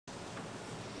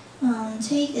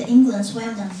Take England's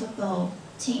well-known football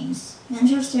teams.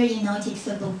 Manchester United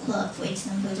Football Club, for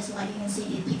example, just like you can see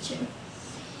the picture.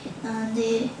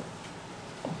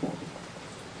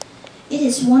 It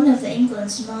is one of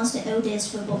England's most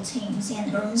oldest football teams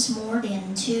and earns more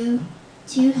than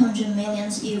 200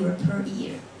 million euro per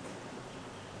year.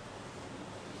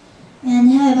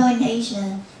 And how about in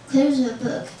Asia? Close your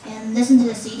book and listen to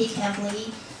the CD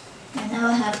carefully. And I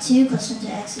will have 2 questions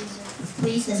to ask you, so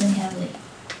please listen carefully.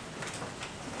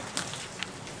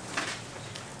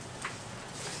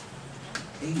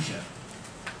 Asia,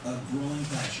 a growing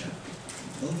passion.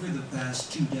 Over the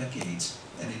past 2 decades,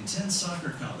 an intense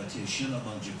soccer competition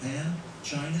among Japan,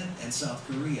 China, and South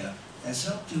Korea has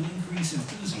helped to increase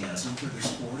enthusiasm for the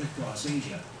sport across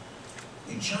Asia.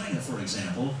 In China, for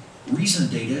example,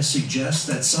 recent data suggests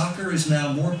that soccer is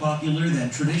now more popular than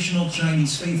traditional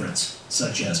Chinese favorites,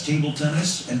 such as table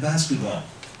tennis and basketball.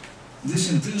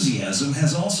 This enthusiasm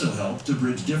has also helped to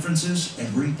bridge differences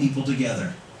and bring people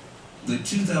together. The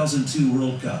 2002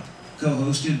 World Cup,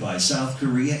 co-hosted by South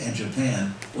Korea and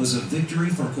Japan, was a victory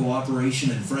for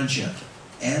cooperation and friendship.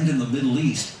 And in the Middle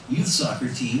East, youth soccer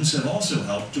teams have also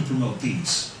helped to promote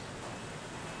peace.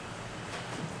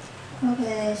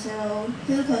 Okay, so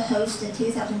who could host the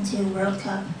 2002 World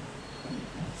Cup?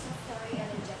 South Korea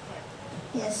and Japan.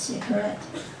 Yes, you're correct.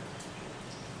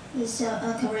 It's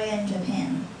Korea and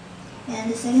Japan.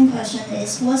 And the second question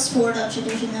is, what sport are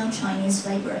traditional Chinese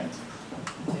favorite?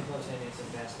 Table tennis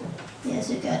and basketball. Yes,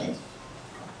 you got it.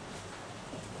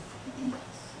 Okay.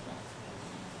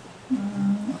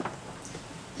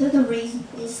 Who could read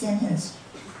this sentence?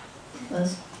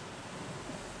 First.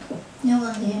 No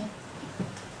one here.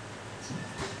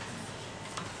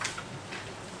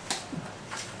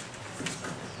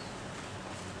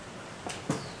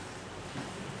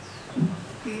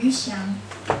 鱼翔。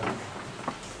 Over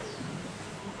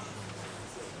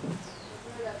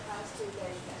the past 2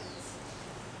 decades,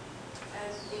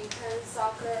 an intense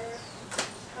soccer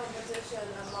competition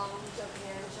among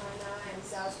Japan, China, and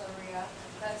South Korea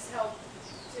has helped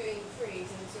to increase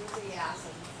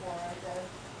enthusiasm for the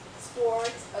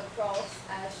sport across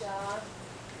Asia.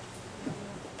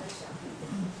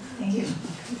 Thank you.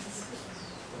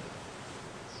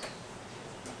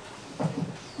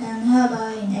 And how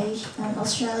about in Asia,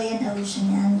 Australia and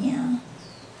Oceania?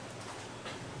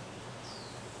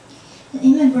 The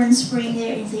immigrants bring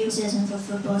their enthusiasm for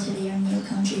football to their new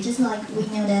country. Just like we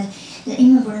know that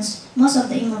most of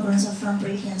the immigrants are from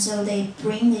Britain, so they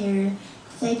bring their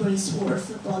favorite sport,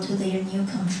 football, to their new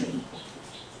country.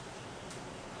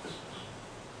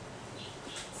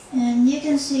 And you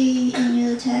can see in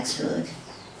your textbook,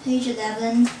 page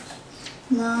 11,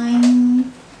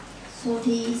 line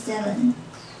 47.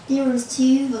 There was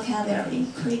 2 vocabulary,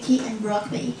 cricket and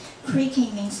rugby.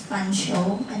 Cricket means 板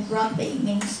球 and rugby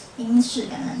means 英式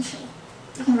橄榄球.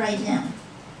 You can write it down.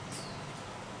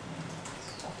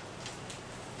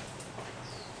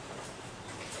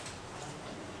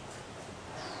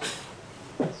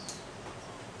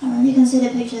 You can see the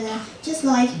picture there. Just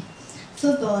like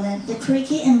football, the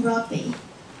cricket and rugby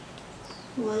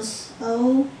was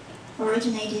all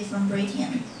originated from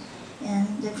Britain.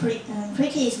 And the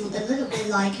cricket is a little bit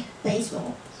like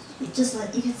baseball, just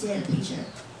like you can see the picture.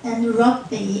 And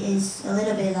rugby is a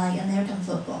little bit like American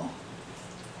football.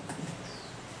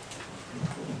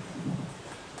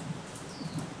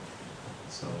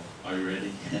 So, are you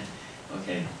ready?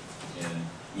 Okay,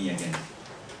 me again.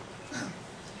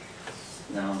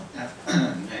 Now,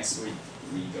 next week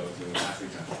we go to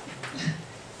Africa.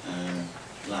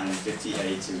 Line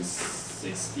 58 to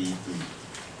 63.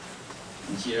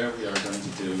 And here we are going to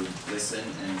do listen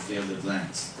and fill the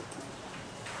blanks.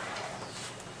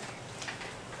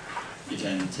 You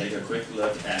can take a quick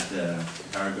look at the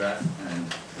paragraph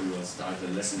and we will start the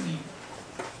listening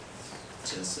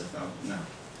just about now.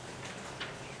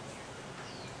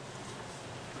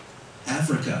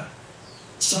 Africa,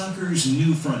 soccer's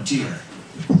new frontier.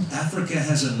 Africa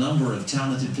has a number of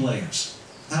talented players.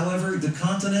 However, the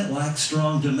continent lacks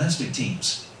strong domestic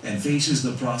teams and faces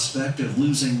the prospect of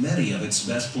losing many of its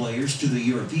best players to the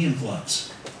European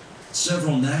clubs.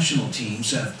 Several national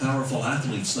teams have powerful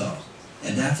athletes though,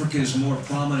 and Africa's more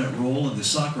prominent role in the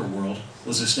soccer world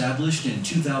was established in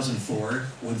 2004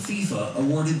 when FIFA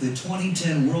awarded the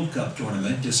 2010 World Cup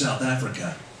tournament to South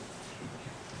Africa.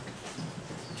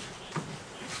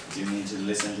 Do you need to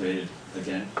listen to it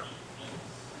again?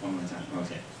 One more time,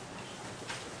 okay.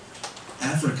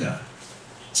 Africa,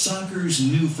 soccer's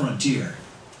new frontier.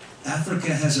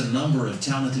 Africa has a number of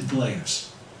talented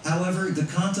players. However, the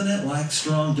continent lacks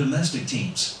strong domestic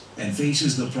teams and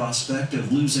faces the prospect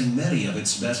of losing many of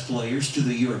its best players to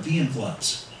the European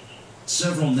clubs.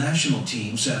 Several national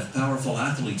teams have powerful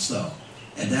athletes though,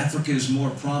 and Africa's more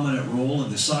prominent role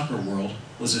in the soccer world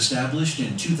was established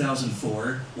in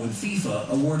 2004 when FIFA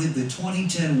awarded the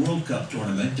 2010 World Cup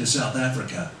tournament to South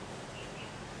Africa.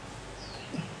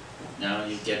 Now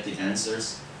you get the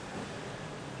answers.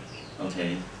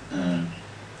 Okay,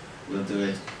 we'll do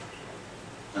it.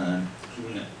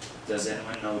 Does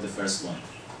anyone know the first one?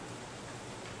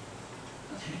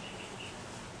 Okay.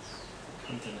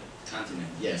 Continent. Continent,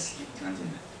 yes,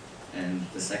 continent. And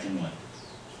the second one?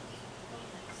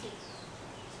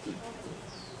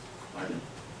 Pardon?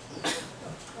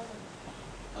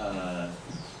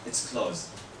 It's close.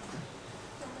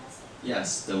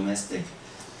 Yes, domestic.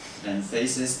 And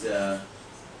faces the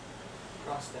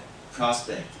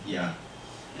prospect, yeah.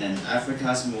 And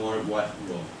Africa's more what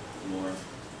role? More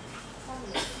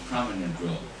prominent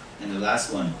role. And the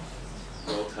last one,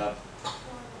 World Cup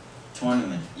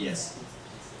tournament, yes.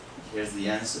 Here's the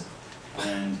answer.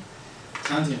 And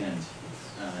continent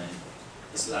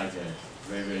is like a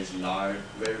very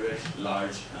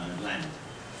large land.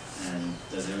 And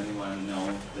does anyone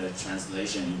know the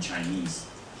translation in Chinese?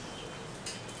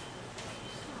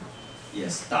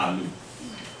 Yes, 大陆.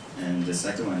 And the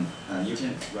second one, you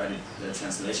can write the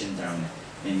translation down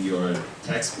in your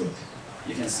textbook.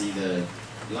 You can see the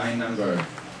line number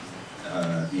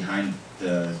behind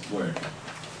the word.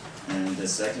 And the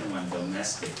second one,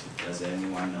 domestic. Does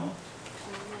anyone know?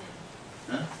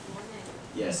 Huh?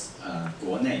 Yes,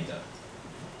 国内的,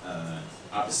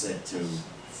 opposite to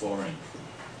foreign.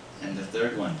 And the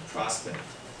third one, prospect.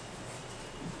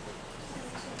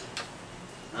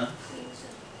 Huh?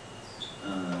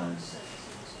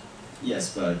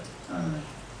 Yes, but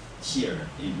here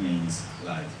it means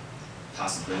like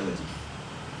possibility.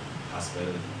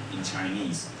 Possibility. In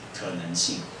Chinese, 可能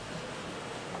性.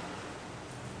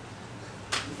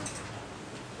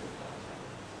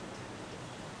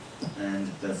 And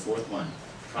the fourth one,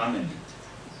 prominent.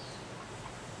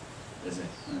 Is it?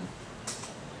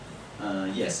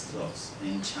 Yes, close.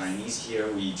 In Chinese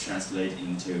here we translate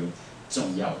into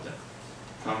重要的.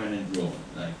 Prominent role,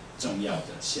 like 重要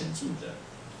的,显著的.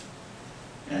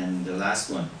 And the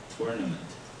last one, tournament.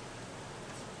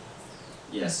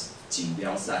 Yes, 锦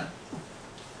标赛.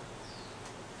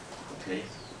 Okay,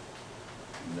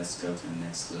 let's go to the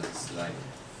next slide.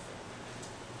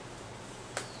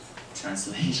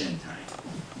 Translation time.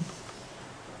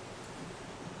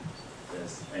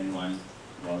 Does anyone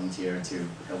volunteer to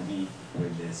help me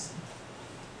with this?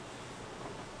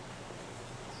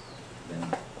 Then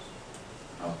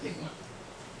I'll pick one.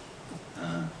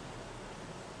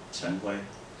 Chen Hui.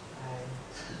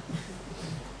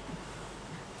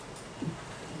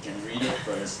 You can read it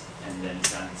first and then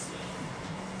translate.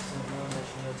 Several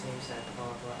national teams had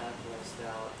powerful athletes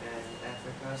now, and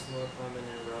Africa's more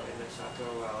prominent role in the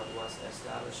soccer world was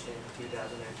established in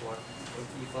 2004 when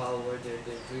FIFA awarded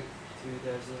the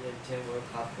 2010 World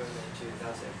Cup tournament to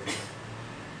South Africa.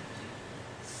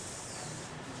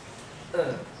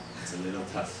 It's a little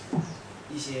tough.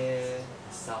 一些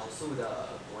少数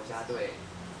的国家队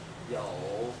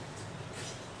有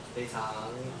非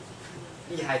常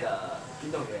厉害的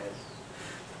运动员，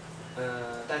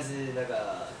但是那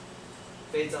个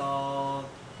非洲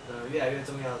越来越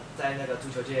重要，在那个足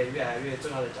球界越来越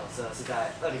重要的角色是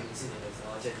在2004年的时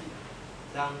候建立的。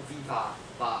当 FIFA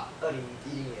把2010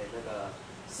年那个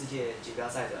世界锦标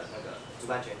赛的那个主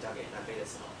办权交给南非的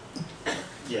时候。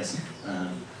Yes,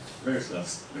 very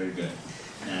close, very good.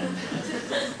 And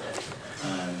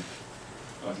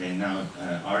okay, now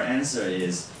our answer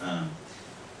is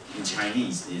in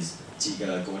Chinese is 几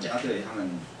个国家队他们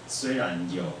虽然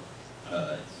有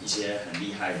一些很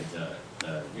厉害的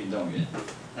运动员，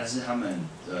但是他们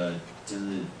就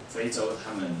是非洲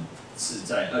他们是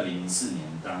在2004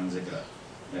年当这个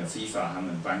FIFA 他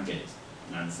们颁给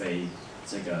南非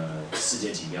这个世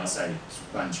界锦标赛主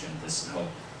办权的时候，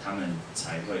他们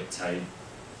才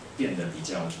变得比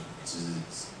较就是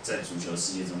在足球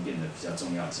世界中变得比较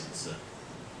重要的角色。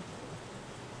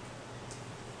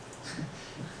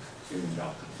有点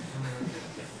绕。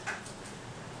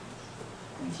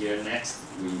And here next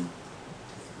we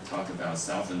talk about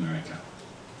South America.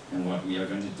 And what we are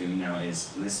going to do now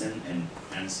is listen and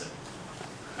answer.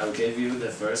 I'll give you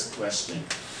the first question,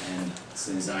 and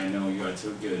since I know you are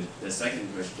too good, the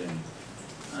second question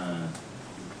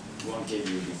won't give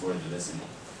you before the listening.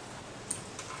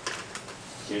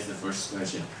 Here's the first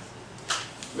question.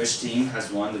 Which team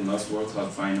has won the most World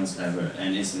Cup finals ever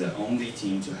and is the only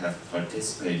team to have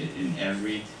participated in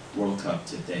every World Cup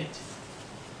to date?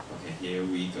 Okay, here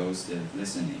we goes the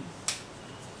listening.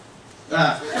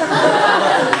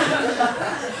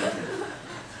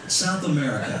 South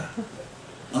America.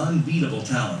 unbeatable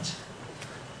talent.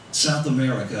 South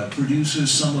America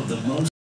produces some of the most